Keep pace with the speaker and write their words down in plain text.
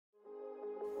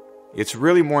It's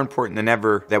really more important than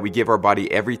ever that we give our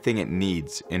body everything it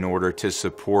needs in order to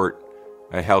support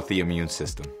a healthy immune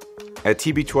system. At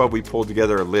TB12, we pulled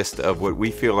together a list of what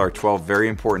we feel are 12 very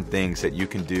important things that you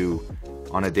can do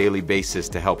on a daily basis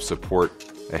to help support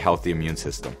a healthy immune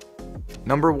system.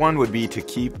 Number one would be to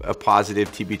keep a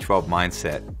positive TB12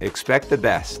 mindset. Expect the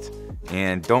best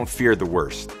and don't fear the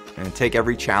worst. And take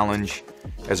every challenge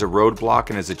as a roadblock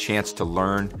and as a chance to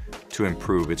learn, to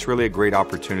improve. It's really a great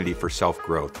opportunity for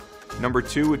self-growth. Number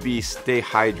two would be stay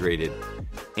hydrated.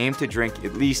 Aim to drink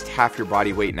at least half your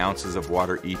body weight in ounces of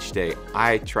water each day.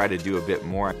 I try to do a bit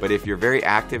more, but if you're very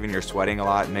active and you're sweating a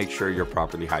lot, make sure you're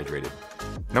properly hydrated.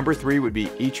 Number three would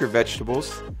be eat your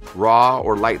vegetables, raw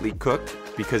or lightly cooked,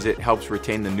 because it helps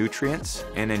retain the nutrients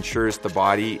and ensures the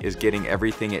body is getting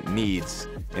everything it needs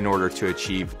in order to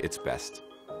achieve its best.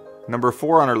 Number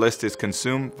four on our list is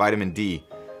consume vitamin D.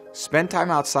 Spend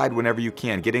time outside whenever you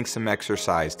can, getting some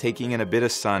exercise, taking in a bit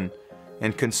of sun,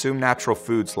 and consume natural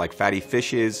foods like fatty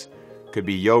fishes, could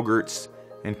be yogurts,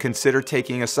 and consider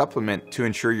taking a supplement to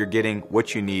ensure you're getting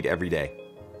what you need every day.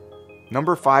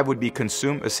 Number five would be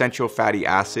consume essential fatty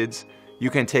acids. You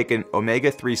can take an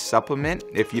omega-3 supplement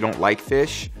if you don't like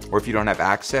fish or if you don't have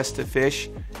access to fish.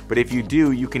 But if you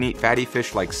do, you can eat fatty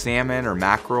fish like salmon or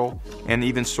mackerel and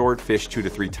even swordfish 2 to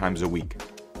 3 times a week.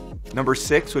 Number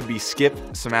six would be skip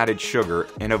some added sugar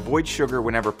and avoid sugar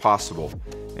whenever possible,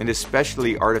 and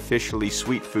especially artificially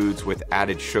sweet foods with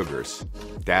added sugars.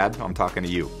 Dad, I'm talking to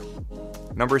you.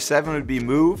 Number seven would be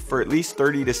move for at least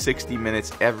 30 to 60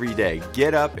 minutes every day.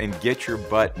 Get up and get your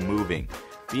butt moving.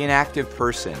 Be an active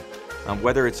person.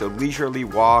 Whether it's a leisurely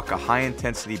walk, a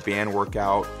high-intensity band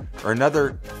workout, or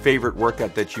another favorite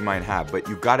workout that you might have, but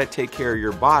you've got to take care of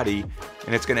your body,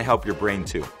 and it's going to help your brain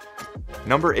too.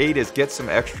 Number eight is get some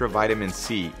extra vitamin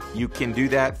C. You can do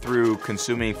that through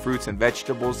consuming fruits and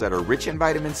vegetables that are rich in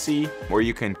vitamin C, or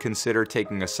you can consider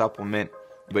taking a supplement,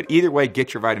 but either way,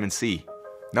 get your vitamin C.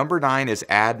 Number nine is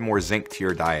add more zinc to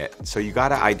your diet. So you got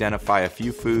to identify a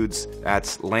few foods.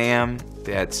 That's lamb,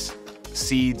 that's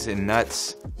seeds and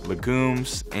nuts,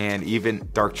 legumes, and even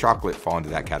dark chocolate fall into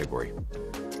that category.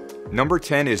 Number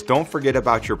 10 is don't forget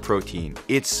about your protein.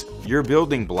 It's your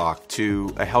building block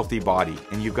to a healthy body,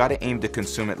 and you've got to aim to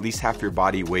consume at least half your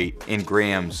body weight in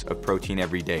grams of protein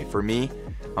every day. For me,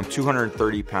 I'm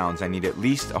 230 pounds. I need at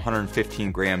least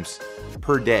 115 grams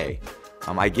per day.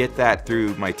 I get that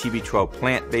through my TB12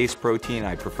 plant-based protein.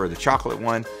 I prefer the chocolate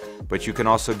one, but you can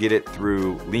also get it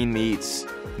through lean meats,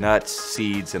 nuts,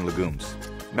 seeds, and legumes.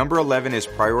 Number 11 is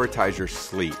prioritize your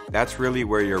sleep. That's really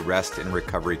where your rest and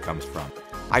recovery comes from.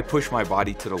 I push my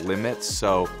body to the limits,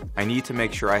 so I need to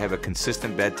make sure I have a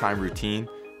consistent bedtime routine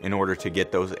in order to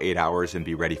get those 8 hours and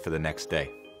be ready for the next day.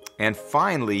 And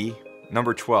finally,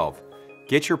 number 12,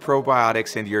 get your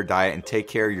probiotics into your diet and take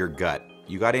care of your gut.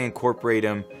 You got to incorporate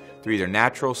them through either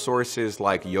natural sources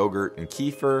like yogurt and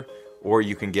kefir, or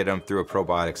you can get them through a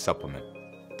probiotic supplement.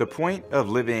 The point of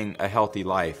living a healthy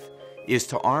life is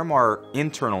to arm our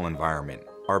internal environment,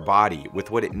 our body,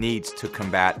 with what it needs to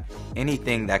combat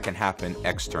anything that can happen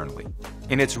externally.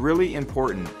 And it's really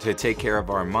important to take care of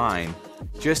our mind,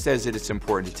 just as it is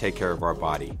important to take care of our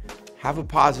body. Have a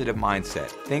positive mindset,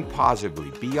 think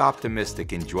positively, be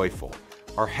optimistic and joyful.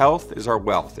 Our health is our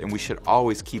wealth, and we should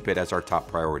always keep it as our top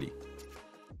priority.